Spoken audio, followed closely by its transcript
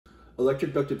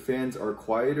Electric ducted fans are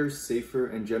quieter, safer,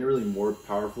 and generally more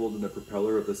powerful than a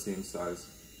propeller of the same size.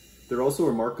 They're also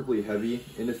remarkably heavy,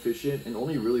 inefficient, and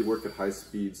only really work at high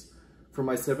speeds. For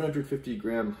my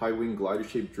 750-gram high-wing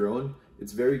glider-shaped drone,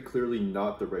 it's very clearly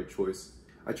not the right choice.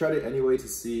 I tried it anyway to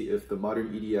see if the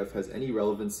modern EDF has any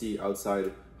relevancy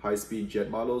outside high-speed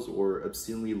jet models or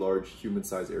obscenely large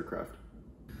human-sized aircraft.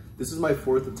 This is my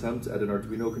fourth attempt at an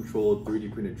Arduino-controlled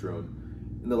 3D printed drone.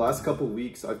 In the last couple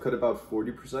weeks, I've cut about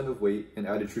 40% of weight and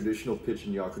added traditional pitch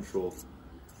and yaw control.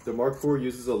 The Mark IV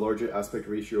uses a larger aspect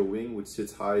ratio wing which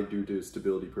sits high due to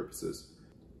stability purposes.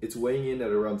 It's weighing in at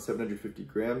around 750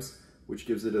 grams, which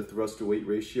gives it a thrust to weight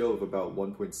ratio of about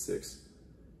 1.6.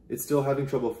 It's still having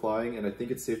trouble flying, and I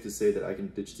think it's safe to say that I can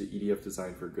ditch the EDF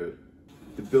design for good.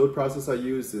 The build process I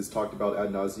use is talked about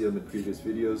ad nauseum in previous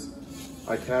videos.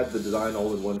 I CAD the design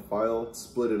all in one file,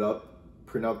 split it up,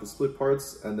 print out the split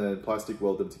parts, and then plastic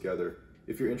weld them together.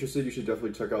 If you're interested, you should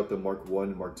definitely check out the Mark I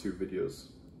and Mark II videos.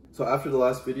 So after the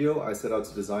last video, I set out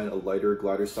to design a lighter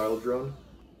glider style drone.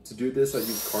 To do this, I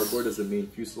used cardboard as the main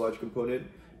fuselage component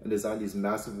and designed these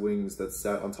massive wings that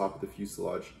sat on top of the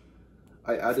fuselage.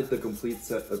 I added the complete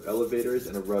set of elevators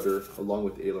and a rudder along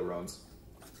with ailerons.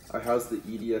 I housed the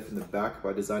EDF in the back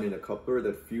by designing a coupler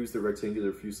that fused the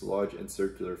rectangular fuselage and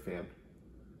circular fan.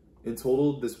 In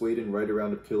total, this weighed in right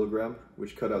around a kilogram,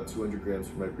 which cut out 200 grams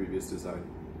from my previous design.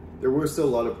 There were still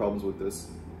a lot of problems with this.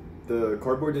 The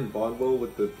cardboard didn't bond well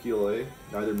with the PLA,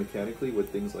 neither mechanically with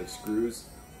things like screws,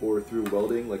 or through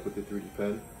welding like with the 3D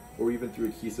pen, or even through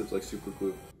adhesives like super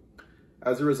glue.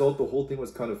 As a result, the whole thing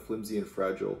was kind of flimsy and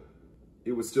fragile.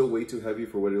 It was still way too heavy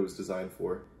for what it was designed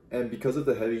for. And because of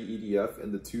the heavy EDF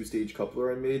and the two-stage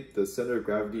coupler I made, the center of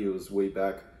gravity was way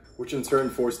back, which in turn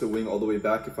forced the wing all the way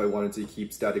back if I wanted to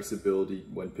keep static stability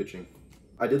when pitching.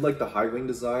 I did like the high wing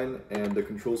design, and the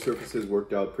control surfaces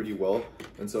worked out pretty well,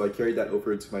 and so I carried that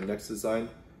over to my next design.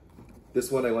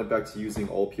 This one I went back to using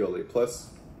all PLA+.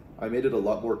 I made it a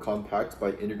lot more compact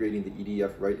by integrating the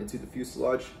EDF right into the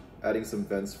fuselage, adding some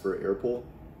vents for air pull.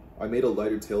 I made a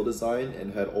lighter tail design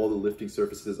and had all the lifting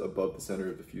surfaces above the center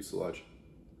of the fuselage.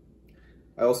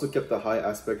 I also kept the high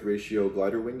aspect ratio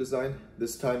glider wing design.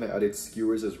 This time I added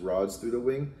skewers as rods through the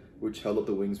wing, which held up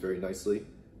the wings very nicely.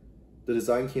 The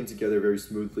design came together very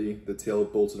smoothly, the tail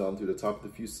bolted on through the top of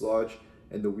the fuselage,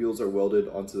 and the wheels are welded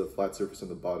onto the flat surface on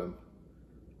the bottom.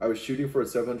 I was shooting for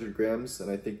 700 grams, and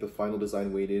I think the final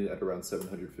design weighed in at around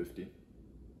 750.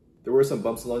 There were some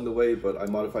bumps along the way, but I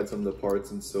modified some of the parts,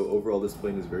 and so overall this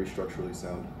plane is very structurally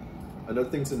sound. Another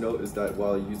thing to note is that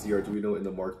while I used the Arduino in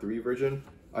the Mark III version,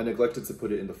 I neglected to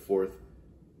put it in the fourth.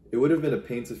 It would have been a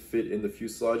pain to fit in the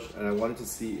fuselage, and I wanted to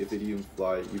see if it even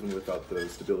fly even without the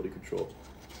stability control.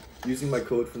 Using my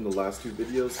code from the last two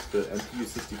videos, the MPU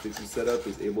 6050 setup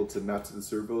is able to map to the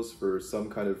servos for some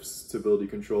kind of stability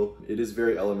control. It is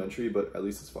very elementary, but at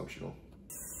least it's functional.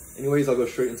 Anyways, I'll go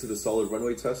straight into the solid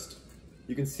runway test.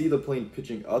 You can see the plane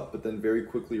pitching up, but then very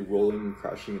quickly rolling and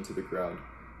crashing into the ground.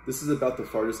 This is about the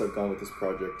farthest I've gone with this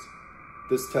project.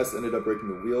 This test ended up breaking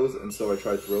the wheels, and so I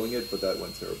tried throwing it, but that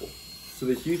went terrible. So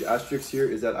the huge asterisk here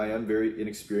is that I am very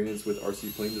inexperienced with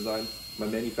RC plane design. My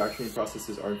manufacturing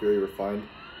processes aren't very refined,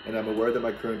 and I'm aware that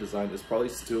my current design is probably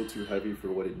still too heavy for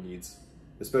what it needs,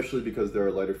 especially because there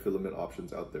are lighter filament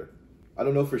options out there. I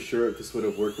don't know for sure if this would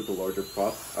have worked with a larger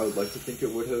prop. I would like to think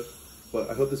it would have, but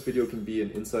I hope this video can be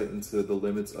an insight into the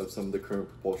limits of some of the current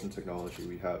propulsion technology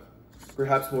we have.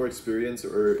 Perhaps more experience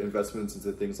or investments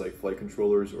into things like flight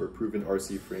controllers or proven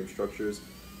RC frame structures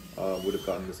would have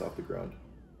gotten this off the ground.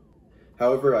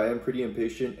 However, I am pretty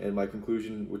impatient, and my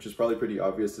conclusion, which is probably pretty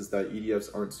obvious, is that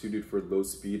EDFs aren't suited for low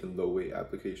speed and low weight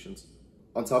applications.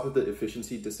 On top of the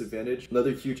efficiency disadvantage,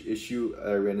 another huge issue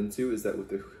I ran into is that with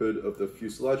the hood of the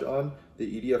fuselage on,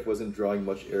 the EDF wasn't drawing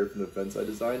much air from the vents I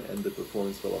designed, and the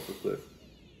performance fell off a cliff.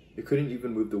 It couldn't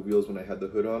even move the wheels when I had the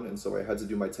hood on, and so I had to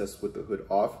do my tests with the hood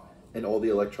off and all the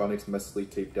electronics messily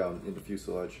taped down in the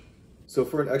fuselage. So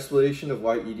for an explanation of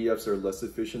why EDFs are less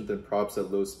efficient than props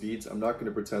at low speeds, I'm not going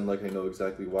to pretend like I know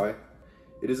exactly why.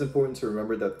 It is important to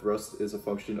remember that thrust is a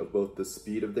function of both the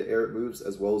speed of the air it moves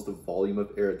as well as the volume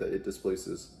of air that it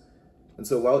displaces. And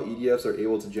so while EDFs are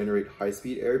able to generate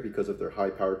high-speed air because of their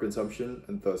high power consumption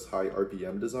and thus high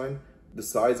RPM design, the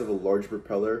size of a large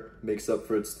propeller makes up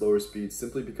for its slower speed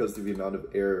simply because of the amount of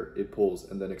air it pulls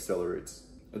and then accelerates.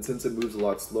 And since it moves a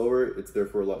lot slower, it's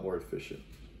therefore a lot more efficient.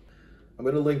 I'm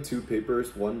going to link two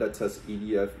papers, one that tests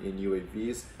EDF in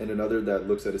UAVs and another that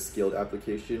looks at a scaled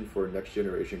application for next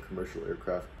generation commercial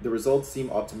aircraft. The results seem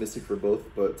optimistic for both,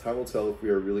 but time will tell if we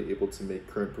are really able to make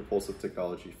current propulsive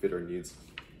technology fit our needs.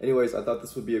 Anyways, I thought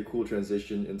this would be a cool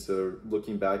transition into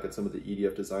looking back at some of the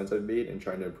EDF designs I've made and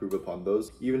trying to improve upon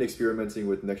those, even experimenting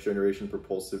with next generation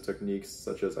propulsive techniques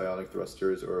such as ionic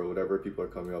thrusters or whatever people are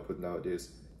coming up with nowadays.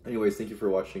 Anyways, thank you for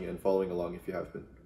watching and following along if you have been.